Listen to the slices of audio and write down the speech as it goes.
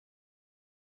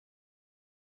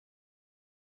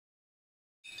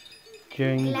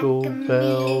Jingle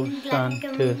bells,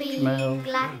 Santa smells,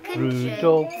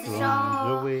 Rudolph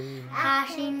runs away.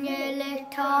 Hashing your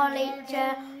little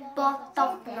lecher, but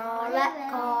of not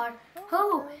cord.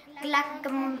 Ho!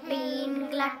 Glackum bean,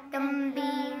 glackum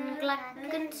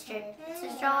strips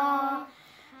of straw.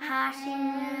 Hashing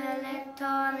your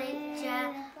little lecher,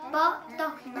 but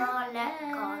of not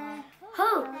cord.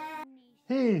 Ho!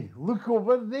 Hey, look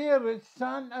over there, it's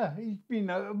Santa. He's been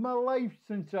out of my life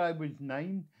since I was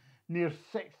 9, near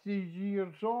 60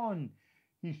 years on.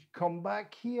 He's come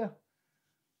back here.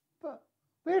 But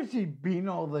where's he been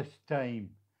all this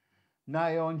time?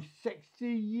 Nigh on 60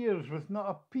 years with not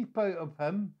a peep out of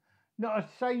him, not a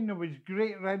sign of his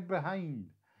great red behind.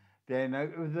 Then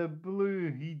out of the blue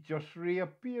he just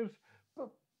reappears. But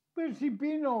where's he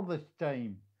been all this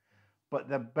time? But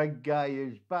the big guy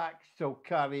is back, still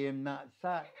carrying that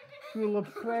sack full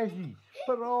of presents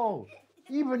for all,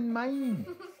 even mine.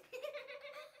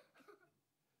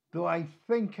 Though I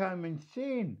think I'm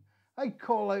insane, I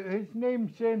call out his name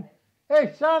saying,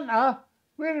 "Hey Santa,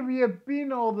 where have you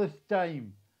been all this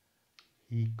time?"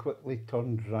 He quickly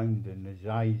turns round and his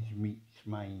eyes meets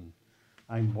mine.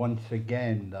 I'm once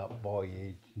again that boy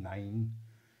aged 9,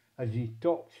 as he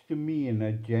talks to me in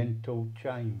a gentle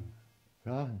chime.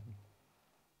 Ron,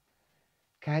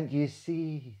 can't you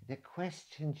see the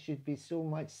question should be so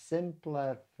much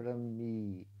simpler from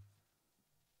me?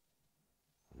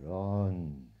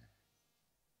 Ron,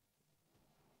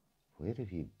 where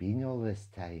have you been all this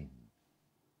time?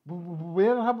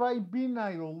 Where have I been?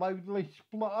 I loudly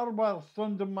splutter, whilst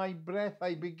under my breath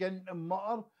I begin to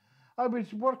mutter. I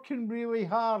was working really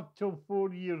hard till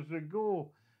 4 years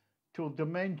ago, till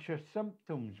dementia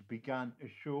symptoms began to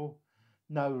show.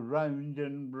 Now round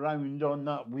and round on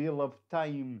that wheel of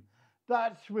time,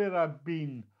 that's where I've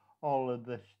been all of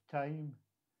this time.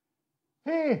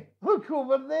 Hey, look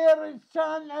over there, it's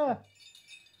Santa!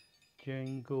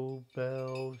 Jingle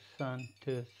bells,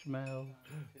 Santa smells,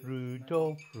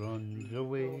 Rudolph runs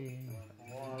away.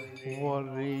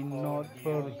 Worry not,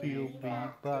 for he'll be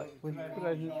back with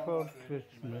presents for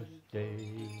Christmas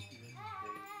Day.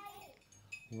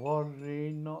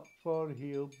 Worry not, for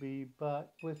he'll be back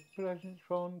with presents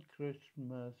on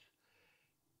Christmas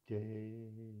Day.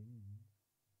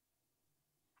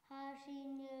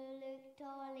 Hashing your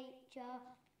little lecher,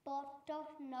 but of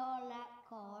not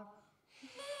cord.